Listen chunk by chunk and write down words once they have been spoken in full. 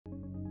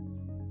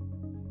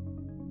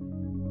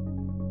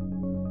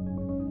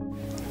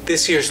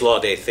This year's Law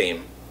Day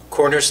theme,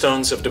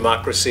 Cornerstones of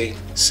Democracy,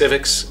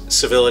 Civics,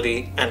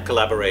 Civility, and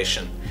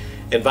Collaboration,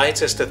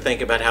 invites us to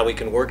think about how we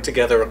can work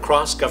together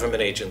across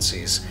government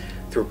agencies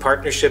through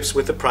partnerships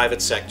with the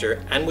private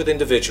sector and with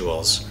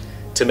individuals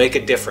to make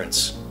a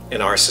difference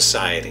in our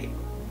society.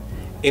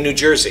 In New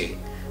Jersey,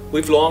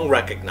 we've long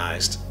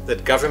recognized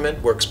that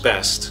government works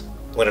best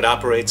when it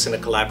operates in a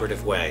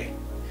collaborative way.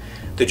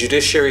 The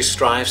judiciary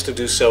strives to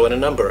do so in a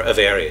number of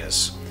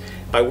areas.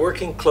 By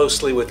working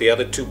closely with the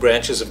other two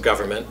branches of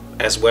government,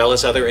 as well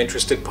as other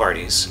interested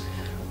parties,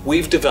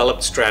 we've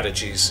developed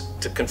strategies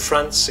to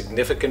confront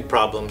significant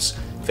problems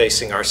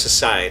facing our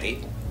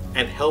society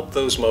and help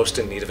those most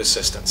in need of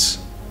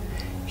assistance.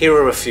 Here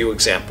are a few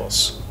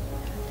examples.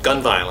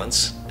 Gun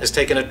violence has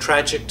taken a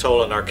tragic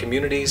toll on our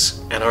communities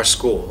and our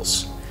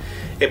schools.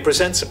 It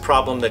presents a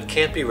problem that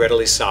can't be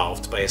readily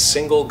solved by a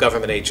single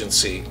government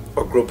agency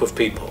or group of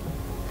people.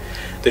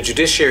 The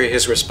judiciary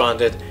has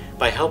responded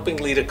by helping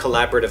lead a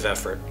collaborative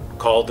effort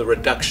called the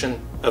Reduction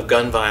of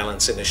Gun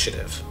Violence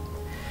Initiative.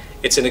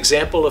 It's an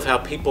example of how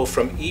people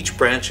from each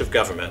branch of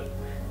government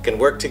can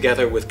work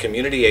together with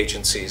community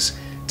agencies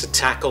to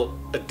tackle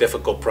a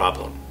difficult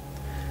problem.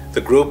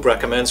 The group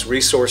recommends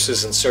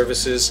resources and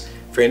services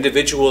for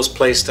individuals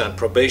placed on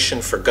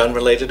probation for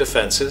gun-related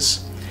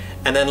offenses,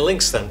 and then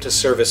links them to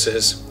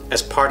services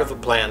as part of a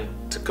plan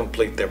to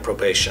complete their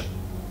probation.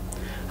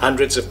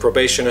 Hundreds of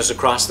probationers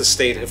across the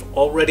state have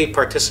already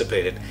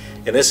participated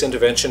in this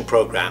intervention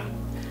program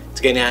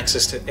to gain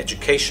access to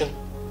education,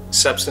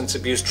 substance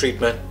abuse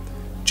treatment,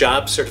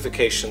 job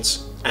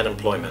certifications, and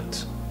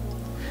employment.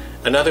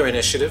 Another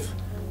initiative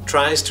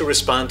tries to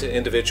respond to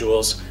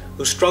individuals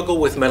who struggle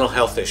with mental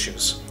health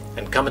issues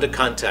and come into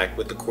contact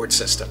with the court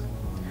system.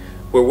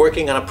 We're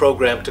working on a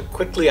program to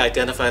quickly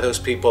identify those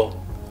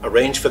people,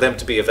 arrange for them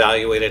to be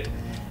evaluated,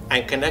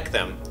 and connect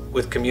them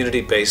with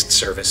community-based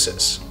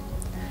services.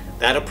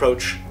 That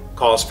approach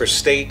calls for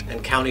state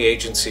and county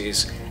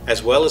agencies,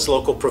 as well as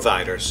local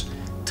providers,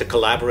 to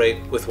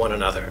collaborate with one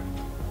another.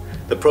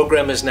 The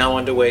program is now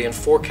underway in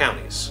 4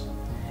 counties.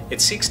 It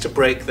seeks to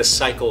break the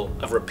cycle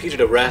of repeated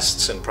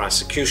arrests and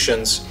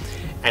prosecutions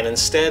and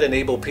instead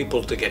enable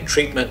people to get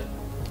treatment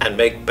and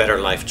make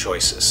better life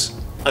choices.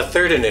 A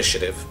third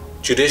initiative,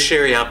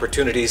 Judiciary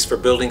Opportunities for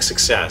Building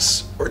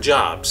Success, or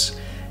JOBS,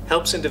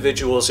 helps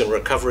individuals in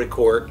recovery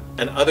court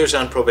and others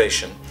on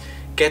probation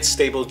get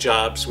stable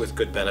jobs with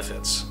good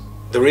benefits.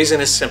 The reason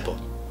is simple.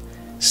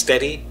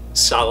 Steady,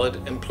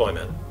 solid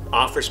employment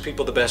offers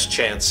people the best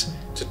chance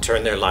to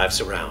turn their lives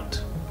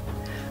around.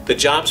 The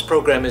JOBS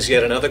program is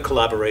yet another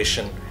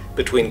collaboration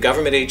between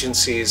government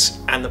agencies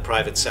and the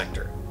private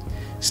sector.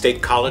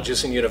 State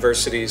colleges and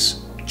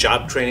universities,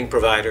 job training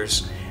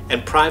providers,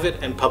 and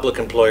private and public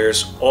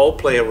employers all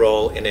play a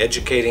role in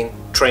educating,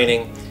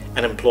 training,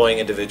 and employing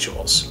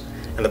individuals.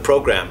 And the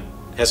program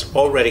has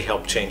already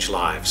helped change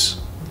lives.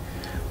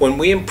 When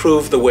we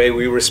improve the way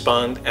we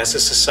respond as a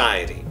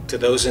society to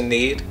those in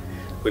need,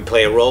 we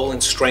play a role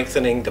in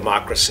strengthening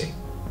democracy.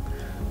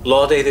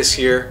 Law Day this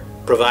year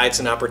provides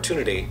an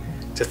opportunity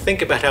to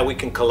think about how we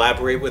can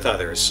collaborate with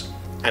others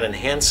and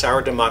enhance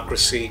our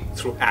democracy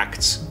through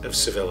acts of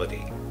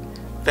civility.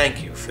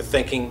 Thank you for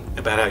thinking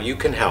about how you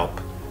can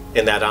help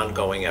in that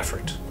ongoing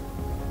effort.